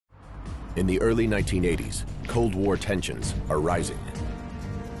In the early 1980s, Cold War tensions are rising.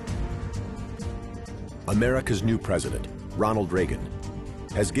 America's new president, Ronald Reagan,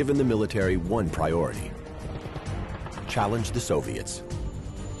 has given the military one priority: challenge the Soviets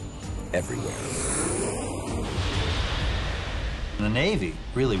everywhere. The Navy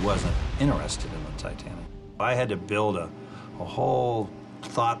really wasn't interested in the Titanic. I had to build a whole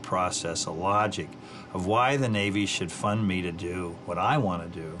thought process, a logic of why the Navy should fund me to do what I want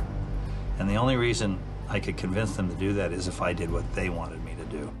to do. And the only reason I could convince them to do that is if I did what they wanted me to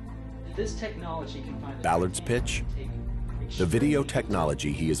do. This technology can find Ballard's pitch: the video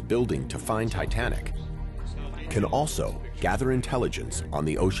technology he is building to find Titanic can also gather intelligence on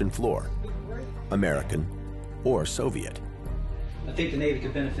the ocean floor, American or Soviet. I think the Navy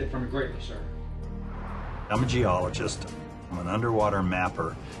could benefit from it greatly, sir. I'm a geologist, I'm an underwater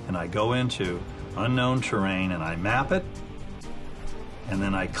mapper, and I go into unknown terrain and I map it, and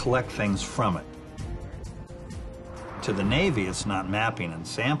then I collect things from it. To the Navy, it's not mapping and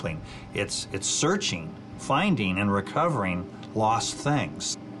sampling, it's searching, finding, and recovering lost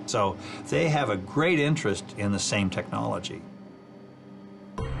things. So they have a great interest in the same technology.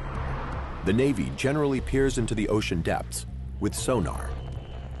 The Navy generally peers into the ocean depths with sonar,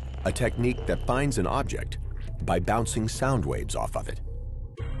 a technique that finds an object by bouncing sound waves off of it.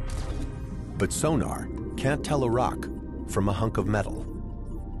 But sonar can't tell a rock from a hunk of metal.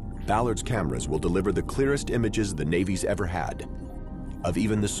 Ballard's cameras will deliver the clearest images the Navy's ever had of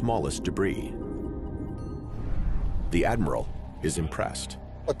even the smallest debris. The Admiral is impressed.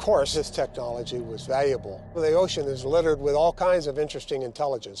 Of course, this technology was valuable. The ocean is littered with all kinds of interesting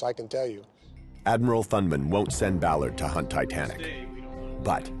intelligence, I can tell you. Admiral Thunman won't send Ballard to hunt Titanic,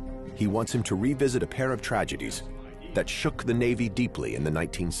 but he wants him to revisit a pair of tragedies that shook the Navy deeply in the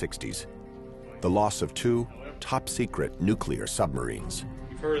 1960s. The loss of two top-secret nuclear submarines.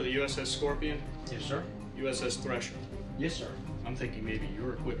 You've heard of the USS Scorpion? Yes, sir. USS Thresher. Yes, sir. I'm thinking maybe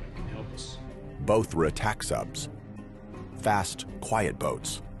your equipment can help us. Both were attack subs, fast, quiet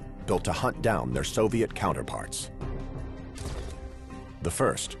boats built to hunt down their Soviet counterparts. The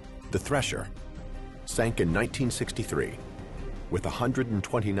first, the Thresher, sank in 1963 with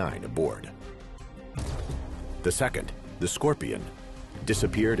 129 aboard. The second, the Scorpion,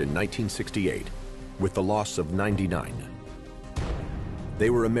 disappeared in 1968 with the loss of 99. They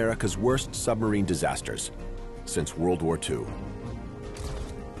were America's worst submarine disasters since World War II.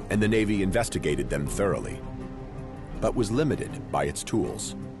 And the Navy investigated them thoroughly, but was limited by its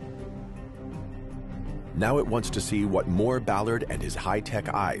tools. Now it wants to see what more Ballard and his high-tech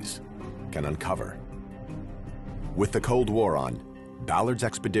eyes can uncover. With the Cold War on, Ballard's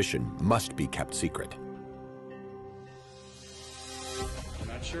expedition must be kept secret. I'm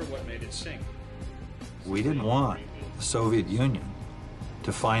not sure what made it sink. We didn't want the Soviet Union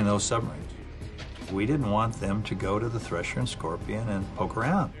to find those submarines. We didn't want them to go to the Thresher and Scorpion and poke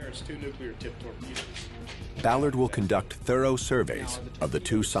around. There's two nuclear-tipped torpedoes. Ballard will conduct thorough surveys of the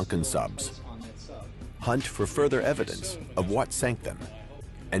two sunken subs, hunt for further evidence of what sank them,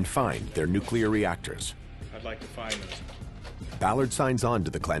 and find their nuclear reactors. I'd like to find those. Ballard signs on to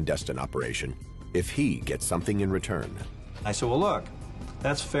the clandestine operation if he gets something in return. I said, well, look,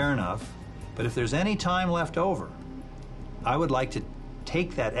 that's fair enough, but if there's any time left over, I would like to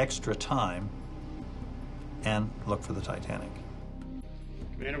take that extra time and look for the Titanic.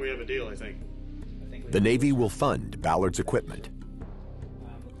 Commander, we have a deal, I think. The Navy will fund Ballard's equipment,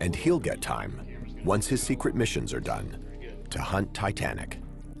 and he'll get time, once his secret missions are done, to hunt Titanic.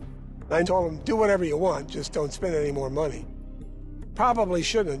 I told him, do whatever you want, just don't spend any more money. Probably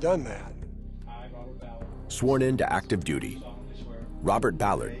shouldn't have done that. Sworn into active duty, Robert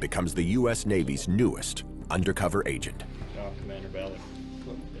Ballard becomes the U.S. Navy's newest undercover agent, Commander Ballard.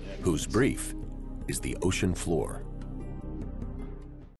 whose brief is the ocean floor.